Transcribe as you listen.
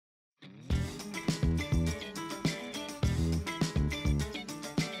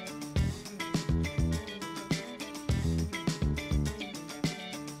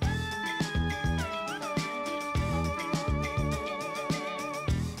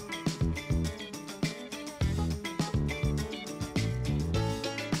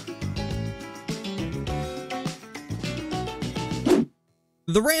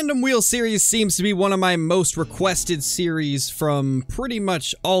The Random Wheel series seems to be one of my most requested series from pretty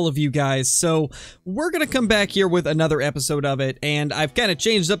much all of you guys, so we're gonna come back here with another episode of it, and I've kind of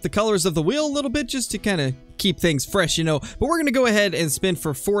changed up the colors of the wheel a little bit just to kind of keep things fresh, you know, but we're gonna go ahead and spin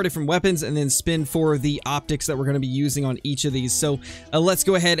for 4 different weapons and then spin for the optics that we're gonna be using on each of these. So let's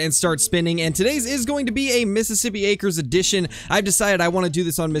go ahead and start spinning, and today's is going to be a Mississippi Acres edition. I've decided I want to do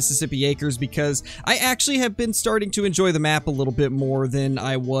this on Mississippi Acres because I actually have been starting to enjoy the map a little bit more than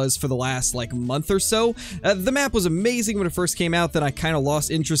I was for the last like month or so. The map was amazing when it first came out, then I kind of lost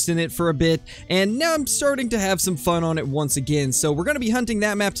interest in it for a bit, and now I'm starting to have some fun on it once again. So we're going to be hunting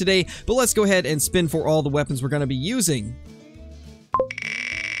that map today, but let's go ahead and spin for all the weapons we're going to be using.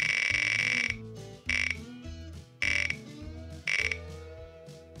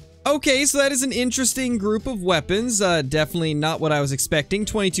 Okay, so that is an interesting group of weapons. Definitely not what I was expecting.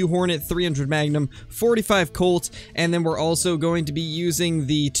 22 Hornet, 300 Magnum, 45 Colt, and then we're also going to be using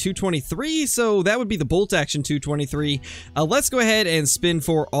the 223, so that would be the bolt action 223. Let's go ahead and spin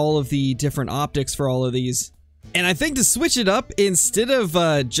for all of the different optics for all of these. And I think to switch it up, instead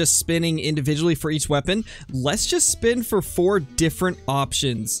of just spinning individually for each weapon, let's just spin for 4 different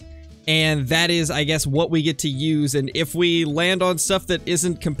options. And that is, I guess, what we get to use, and if we land on stuff that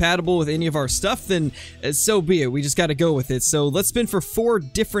isn't compatible with any of our stuff, then so be it. We just gotta go with it. So let's spin for 4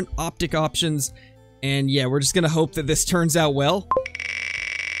 different optic options, and yeah, we're just gonna hope that this turns out well.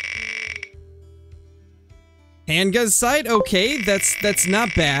 Handgun sight, okay, that's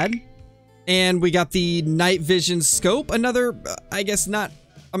not bad. And we got the night vision scope, another, I guess, not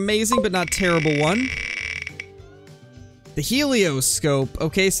amazing, but not terrible one. The helioscope,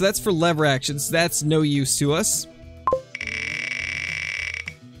 okay, so that's for lever actions, that's no use to us.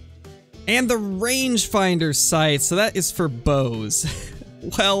 And the rangefinder sight, so that is for bows.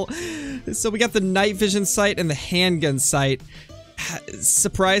 Well, so we got the night vision sight and the handgun sight.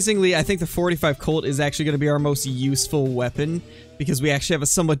 Surprisingly, I think the 45 Colt is actually going to be our most useful weapon because we actually have a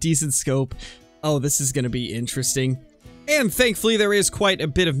somewhat decent scope. Oh, this is going to be interesting. And thankfully, there is quite a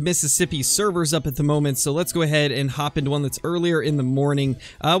bit of Mississippi servers up at the moment, so let's go ahead and hop into one that's earlier in the morning.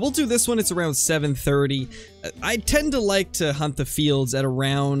 We'll do this one, it's around 7:30. I tend to like to hunt the fields at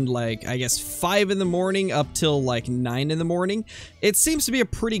around, like, I guess 5 in the morning up till like 9 in the morning. It seems to be a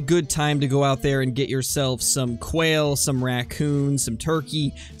pretty good time to go out there and get yourself some quail, some raccoon, some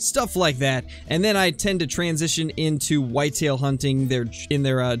turkey, stuff like that. And then I tend to transition into whitetail hunting in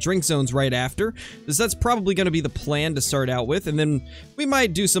their drink zones right after. So that's probably going to be the plan to start out with, and then we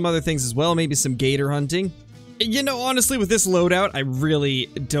might do some other things as well, maybe some gator hunting. You know, honestly, with this loadout, I really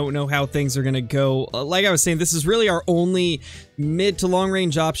don't know how things are gonna go. Like I was saying, this is really our only mid to long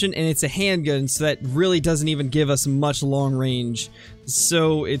range option, and it's a handgun, so that really doesn't even give us much long range.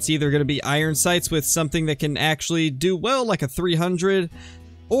 So it's either gonna be iron sights with something that can actually do well, like a 300,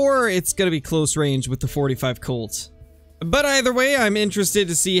 or it's gonna be close range with the 45 Colt. But either way, I'm interested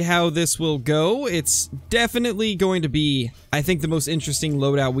to see how this will go. It's definitely going to be, I think, the most interesting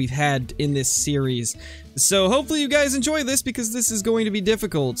loadout we've had in this series. So hopefully you guys enjoy this because this is going to be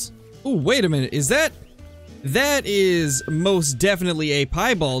difficult. Oh, wait a minute. Is that... That is most definitely a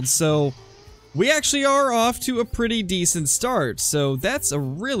piebald, so we actually are off to a pretty decent start. So that's a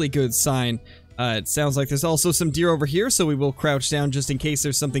really good sign. It sounds like there's also some deer over here, so we will crouch down just in case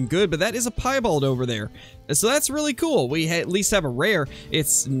there's something good, but that is a piebald over there. So that's really cool. We at least have a rare.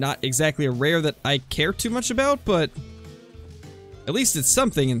 It's not exactly a rare that I care too much about, but at least it's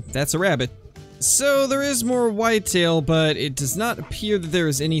something, and that's a rabbit. So there is more whitetail, but it does not appear that there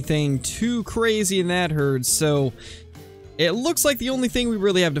is anything too crazy in that herd, so it looks like the only thing we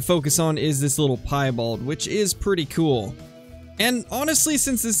really have to focus on is this little piebald, which is pretty cool. And honestly,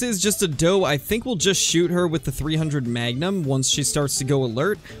 since this is just a doe, I think we'll just shoot her with the 300 Magnum once she starts to go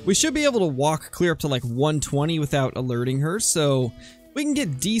alert. We should be able to walk clear up to like 120 without alerting her, so we can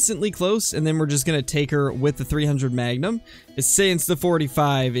get decently close, and then we're just gonna take her with the 300 Magnum. Since the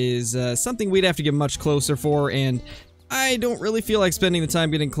 45 is something we'd have to get much closer for, and I don't really feel like spending the time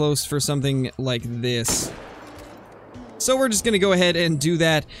getting close for something like this. So we're just gonna go ahead and do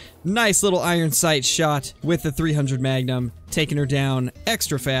that nice little iron sight shot with the 300 Magnum, taking her down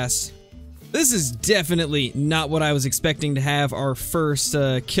extra fast. This is definitely not what I was expecting to have our first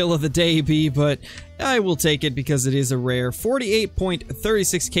kill of the day be, but I will take it because it is a rare. 48.36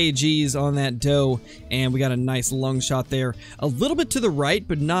 kgs on that doe, and we got a nice lung shot there. A little bit to the right,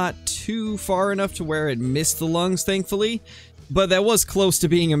 but not too far enough to where it missed the lungs, thankfully. But that was close to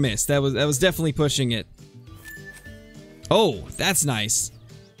being a miss. That was definitely pushing it. Oh, that's nice.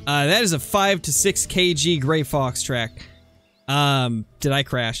 That is a 5 to 6 kg gray fox track. Did I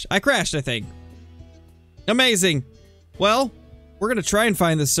crash? I crashed, I think. Amazing. Well, we're gonna try and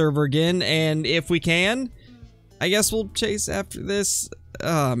find the server again, and if we can, I guess we'll chase after this.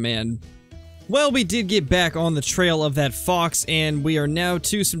 Oh, man. Well, we did get back on the trail of that fox, and we are now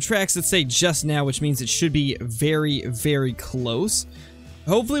to some tracks that say just now, which means it should be very, very close.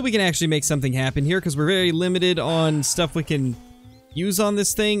 Hopefully we can actually make something happen here, because we're very limited on stuff we can use on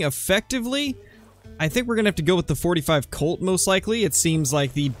this thing effectively. I think we're gonna have to go with the 45 Colt, most likely. It seems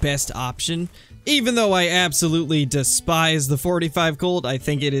like the best option. Even though I absolutely despise the 45 Colt, I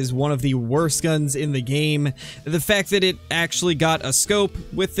think it is one of the worst guns in the game. The fact that it actually got a scope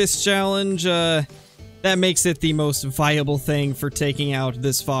with this challenge, that makes it the most viable thing for taking out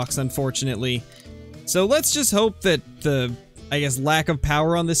this fox, unfortunately. So let's just hope that the, I guess, lack of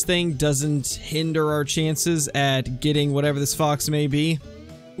power on this thing doesn't hinder our chances at getting whatever this fox may be.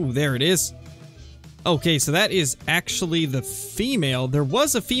 Ooh, there it is. Okay, so that is actually the female. There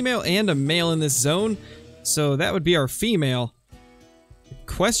was a female and a male in this zone, so that would be our female. The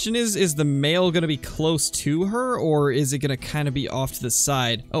question is the male going to be close to her, or is it going to kind of be off to the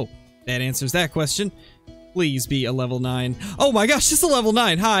side? Oh, that answers that question. Please be a level 9. Oh my gosh, it's a level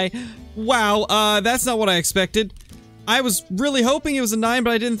 9. Hi. Wow, that's not what I expected. I was really hoping it was a 9,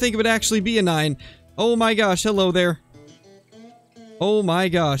 but I didn't think it would actually be a 9. Oh my gosh, hello there. Oh my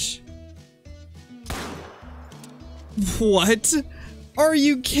gosh. What? Are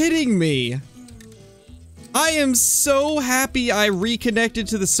you kidding me? I am so happy I reconnected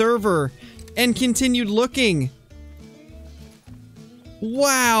to the server and continued looking.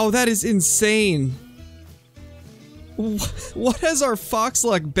 Wow, that is insane. What has our fox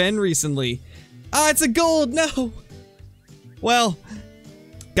luck been recently? Ah, it's a gold, no! Well,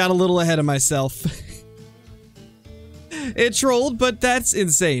 got a little ahead of myself. It trolled, but that's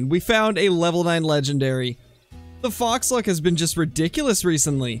insane. We found a level 9 legendary. The fox luck has been just ridiculous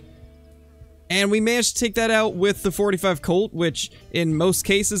recently. And we managed to take that out with the 45 Colt, which in most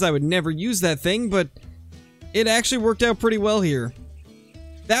cases I would never use that thing, but it actually worked out pretty well here.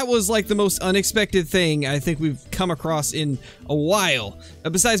 That was like the most unexpected thing I think we've come across in a while,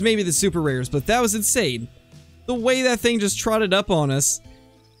 besides maybe the super rares, but that was insane. The way that thing just trotted up on us,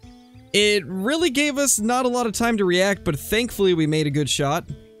 it really gave us not a lot of time to react, but thankfully we made a good shot.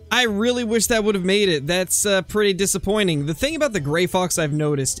 I really wish that would have made it. That's pretty disappointing. The thing about the Gray Fox I've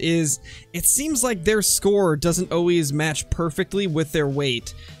noticed is it seems like their score doesn't always match perfectly with their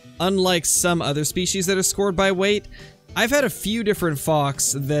weight. Unlike some other species that are scored by weight, I've had a few different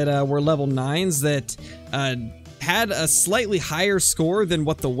fox that were level 9s that had a slightly higher score than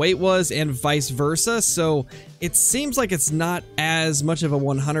what the weight was and vice versa, so it seems like it's not as much of a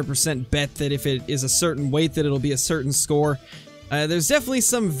 100% bet that if it is a certain weight that it'll be a certain score. There's definitely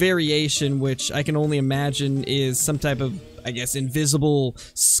some variation, which I can only imagine is some type of, I guess, invisible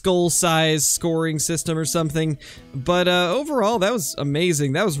skull size scoring system or something. But overall, that was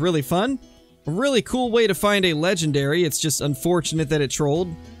amazing. That was really fun. A really cool way to find a legendary. It's just unfortunate that it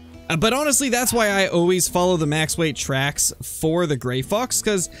trolled. But honestly, that's why I always follow the max weight tracks for the Gray Fox,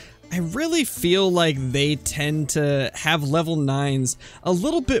 because I really feel like they tend to have level 9s a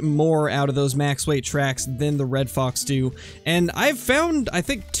little bit more out of those max weight tracks than the Red Fox do. And I've found, I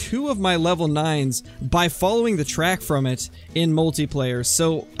think, 2 of my level 9s by following the track from it in multiplayer.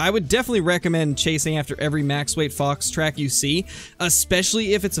 So I would definitely recommend chasing after every max weight fox track you see,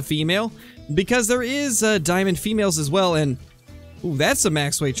 especially if it's a female, because there is diamond females as well. And ooh, that's a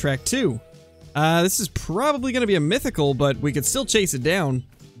max weight track too. This is probably going to be a mythical, but we could still chase it down.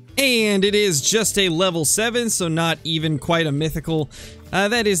 And it is just a level 7, so not even quite a mythical.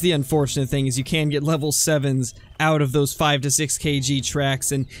 That is the unfortunate thing, is you can get level 7s out of those 5 to 6 kg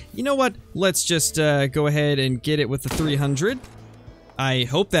tracks. And you know what? Let's just go ahead and get it with the 300. I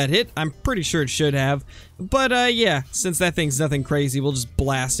hope that hit. I'm pretty sure it should have. But yeah, since that thing's nothing crazy, we'll just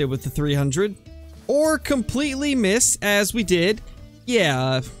blast it with the 300. Or completely miss, as we did.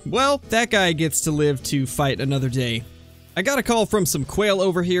 Yeah, well, that guy gets to live to fight another day. I got a call from some quail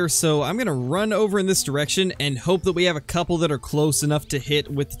over here, so I'm gonna run over in this direction and hope that we have a couple that are close enough to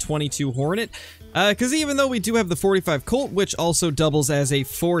hit with the 22 Hornet. Because even though we do have the 45 Colt, which also doubles as a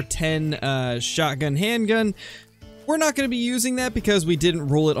 410 shotgun handgun, we're not going to be using that because we didn't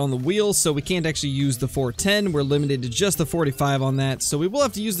roll it on the wheel, so we can't actually use the 410. We're limited to just the 45 on that, so we will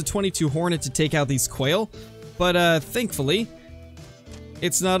have to use the 22 Hornet to take out these quail. But thankfully,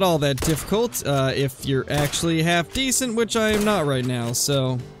 it's not all that difficult if you're actually half decent, which I am not right now,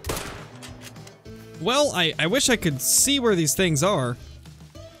 so... Well, I wish I could see where these things are,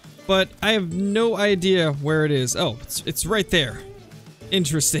 but I have no idea where it is. Oh, it's right there.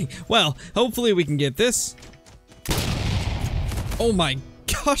 Interesting. Well, hopefully we can get this. Oh my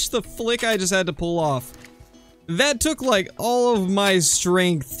gosh, the flick I just had to pull off. That took like all of my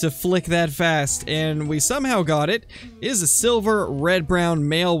strength to flick that fast, and we somehow got it. It is a silver, red-brown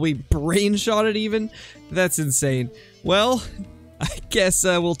male. We brain shot it even. That's insane. Well, I guess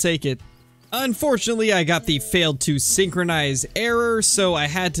we'll take it. Unfortunately, I got the failed to synchronize error, so I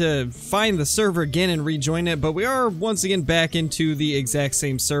had to find the server again and rejoin it, but we are once again back into the exact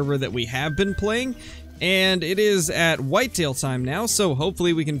same server that we have been playing, and it is at whitetail time now, so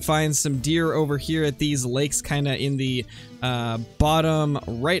hopefully we can find some deer over here at these lakes kind of in the bottom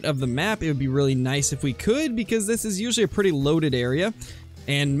right of the map. It would be really nice if we could, because this is usually a pretty loaded area,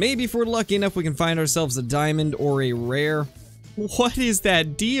 and maybe if we're lucky enough we can find ourselves a diamond or a rare. What is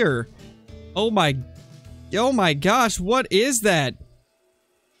that deer? Oh my gosh, what is that?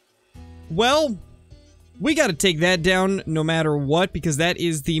 Well, we gotta take that down no matter what, because that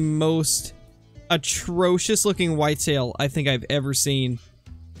is the most atrocious looking whitetail I think I've ever seen.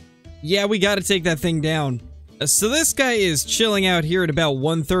 Yeah, we gotta take that thing down. So this guy is chilling out here at about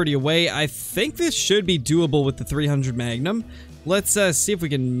 130 away. I think this should be doable with the 300 Magnum. Let's see if we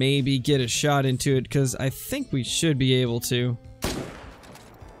can maybe get a shot into it, because I think we should be able to.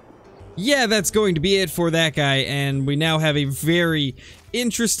 Yeah, that's going to be it for that guy, and we now have a very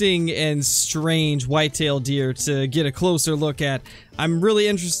interesting and strange whitetail deer to get a closer look at. I'm really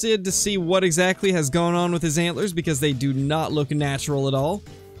interested to see what exactly has gone on with his antlers, because they do not look natural at all.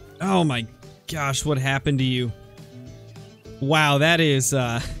 Oh my gosh, what happened to you? Wow, that is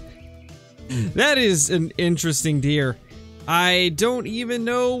that is an interesting deer. I don't even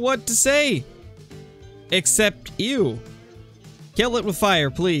know what to say, except ew. Kill it with fire,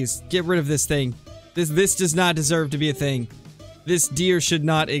 please. Get rid of this thing. This does not deserve to be a thing. This deer should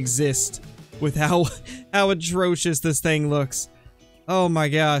not exist with how atrocious this thing looks. Oh my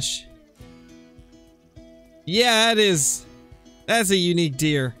gosh. Yeah, that's a unique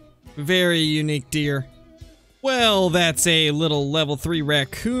deer. Very unique deer. Well, that's a little level 3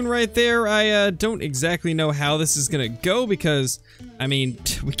 raccoon right there. I don't exactly know how this is gonna go, because, I mean,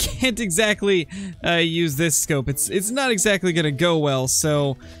 we can't exactly use this scope. It's not exactly gonna go well,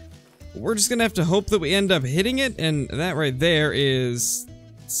 so we're just gonna have to hope that we end up hitting it, and that right there is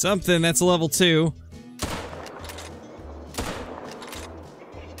something. That's a level 2.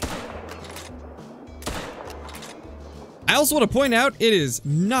 I also want to point out, it is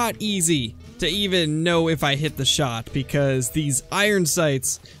not easy to even know if I hit the shot, because these iron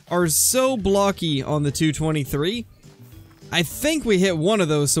sights are so blocky on the 223. I think we hit one of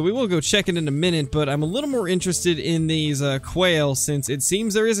those, so we will go check it in a minute, but I'm a little more interested in these quail, since it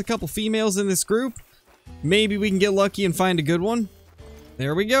seems there is a couple females in this group. Maybe we can get lucky and find a good one.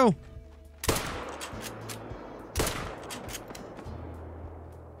 There we go.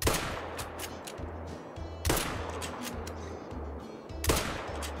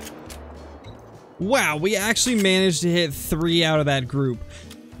 Wow, we actually managed to hit 3 out of that group,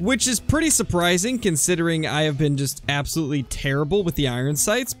 which is pretty surprising considering I have been just absolutely terrible with the iron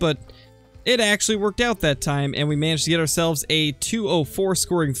sights, but it actually worked out that time, and we managed to get ourselves a 204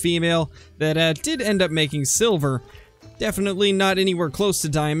 scoring female that did end up making silver. Definitely not anywhere close to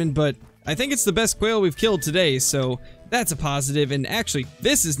diamond, but I think it's the best quail we've killed today, so that's a positive, and actually,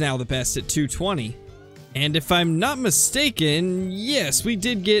 this is now the best at 220. And if I'm not mistaken, yes, we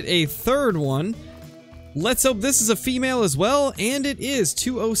did get a third one. Let's hope this is a female as well, and it is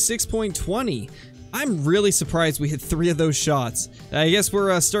 206.20. I'm really surprised we hit 3 of those shots. I guess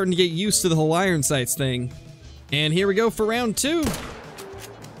we're starting to get used to the whole iron sights thing. And here we go for round 2.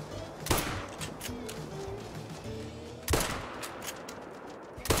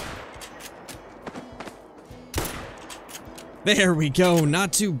 There we go,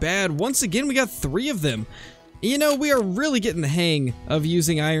 not too bad. Once again, we got 3 of them. You know, we are really getting the hang of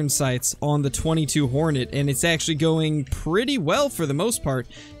using iron sights on the 22 Hornet, and it's actually going pretty well for the most part.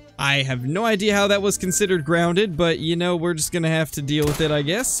 I have no idea how that was considered grounded, but you know, we're just gonna have to deal with it, I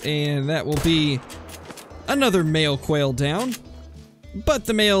guess, and that will be another male quail down. But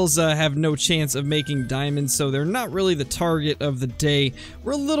the males have no chance of making diamonds, so they're not really the target of the day.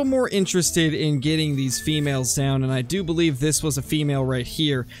 We're a little more interested in getting these females down, and I do believe this was a female right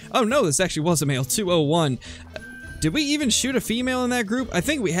here. Oh no, this actually was a male, 201. Did we even shoot a female in that group? I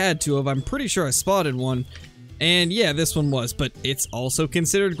think we had to have. I'm pretty sure I spotted one. And yeah, this one was, but it's also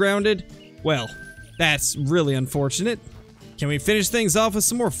considered grounded? Well, that's really unfortunate. Can we finish things off with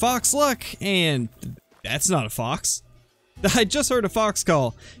some more fox luck? And that's not a fox. I just heard a fox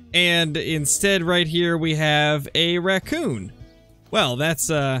call, and instead right here we have a raccoon. Well,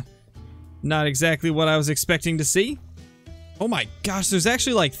 that's not exactly what I was expecting to see. Oh my gosh, there's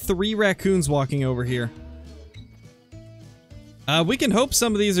actually like 3 raccoons walking over here. We can hope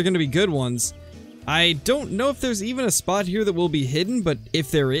some of these are going to be good ones. I don't know if there's even a spot here that will be hidden, but if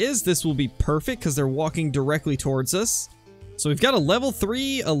there is, this will be perfect because they're walking directly towards us. So we've got a level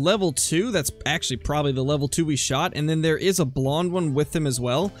 3, a level 2, that's actually probably the level 2 we shot, and then there is a blonde one with them as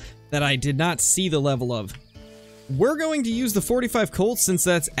well that I did not see the level of. We're going to use the 45 Colt since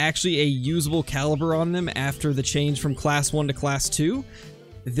that's actually a usable caliber on them after the change from Class 1 to Class 2.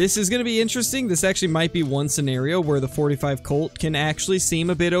 This is going to be interesting. This actually might be one scenario where the 45 Colt can actually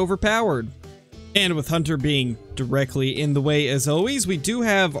seem a bit overpowered. And with Hunter being directly in the way as always, we do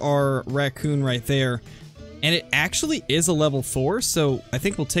have our raccoon right there. And it actually is a level 4, so I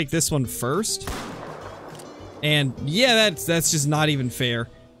think we'll take this one first. And yeah, that's just not even fair.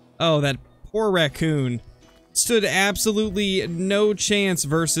 Oh, that poor raccoon stood absolutely no chance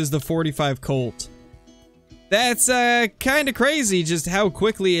versus the 45 Colt. That's kind of crazy just how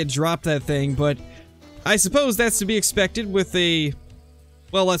quickly it dropped that thing, but I suppose that's to be expected with a...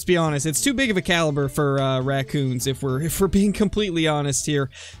 Well, let's be honest, it's too big of a caliber for raccoons if we're being completely honest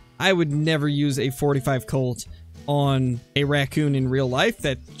here. I would never use a 45 Colt on a raccoon in real life.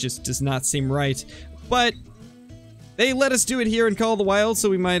 That just does not seem right. But they let us do it here in Call of the Wild, so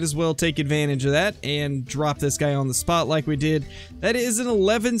we might as well take advantage of that and drop this guy on the spot like we did. That is an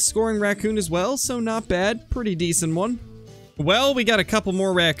 11 scoring raccoon as well, so not bad. Pretty decent one. Well, we got a couple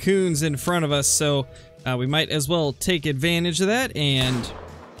more raccoons in front of us, so we might as well take advantage of that and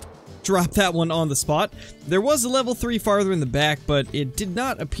drop that one on the spot. There was a level 3 farther in the back, but it did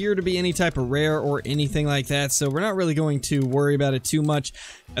not appear to be any type of rare or anything like that, so we're not really going to worry about it too much.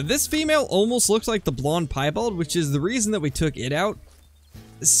 This female almost looks like the blonde piebald, which is the reason that we took it out.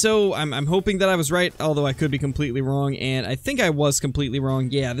 So I'm hoping that I was right, although I could be completely wrong, and I think I was completely wrong.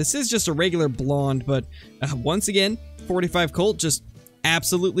 Yeah, this is just a regular blonde, but once again, 45 Colt just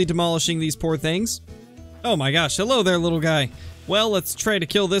absolutely demolishing these poor things. Oh my gosh, hello there, little guy. Well, let's try to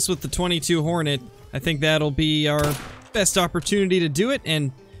kill this with the 22 Hornet. I think that'll be our best opportunity to do it,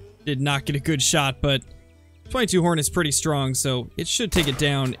 and did not get a good shot, but 22 Hornet's pretty strong, so it should take it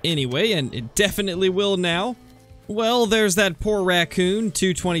down anyway, and it definitely will now. Well, there's that poor raccoon,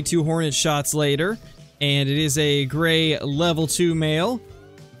 222 Hornet shots later, and it is a gray level 2 male.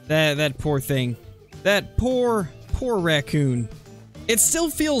 That poor thing. That poor raccoon. It still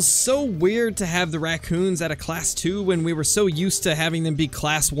feels so weird to have the raccoons at a Class 2 when we were so used to having them be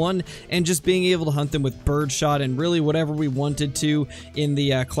Class 1 and just being able to hunt them with birdshot and really whatever we wanted to in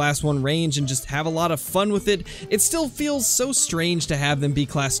the Class 1 range and just have a lot of fun with it. It still feels so strange to have them be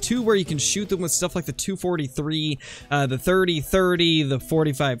Class 2 where you can shoot them with stuff like the 243, the 30-30, the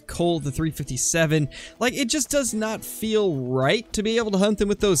 45 Colt, the 357. Like, it just does not feel right to be able to hunt them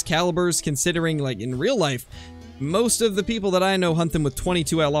with those calibers considering, like, in real life, most of the people that I know hunt them with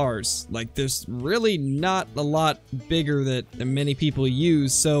 22 LRs. Like, there's really not a lot bigger that many people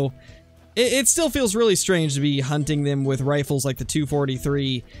use, so it still feels really strange to be hunting them with rifles like the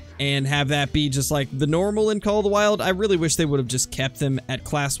 243 and have that be just like the normal in Call of the Wild. I really wish they would have just kept them at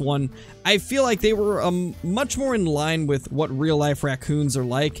Class 1. I feel like they were much more in line with what real-life raccoons are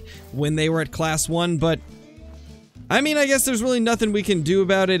like when they were at Class 1, but I mean, I guess there's really nothing we can do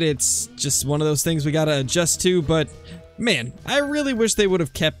about it. It's just one of those things we gotta adjust to, but man, I really wish they would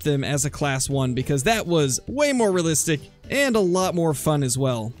have kept them as a Class 1 because that was way more realistic and a lot more fun as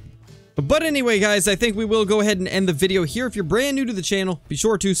well. But anyway, guys, I think we will go ahead and end the video here. If you're brand new to the channel, be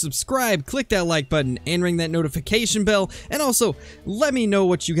sure to subscribe, click that like button, and ring that notification bell. And also, let me know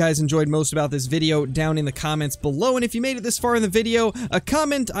what you guys enjoyed most about this video down in the comments below. And if you made it this far in the video, a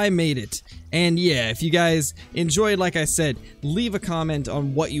comment, I made it. And yeah, if you guys enjoyed, like I said, leave a comment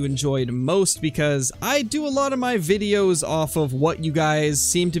on what you enjoyed most, because I do a lot of my videos off of what you guys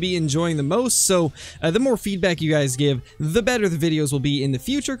seem to be enjoying the most. So the more feedback you guys give, the better the videos will be in the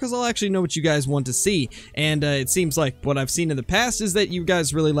future, because I'll actually know what you guys want to see. And it seems like what I've seen in the past is that you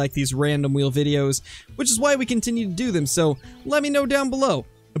guys really like these random wheel videos, which is why we continue to do them. So let me know down below.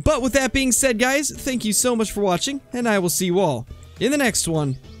 But with that being said, guys, thank you so much for watching, and I will see you all in the next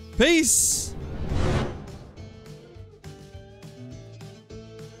one. Peace!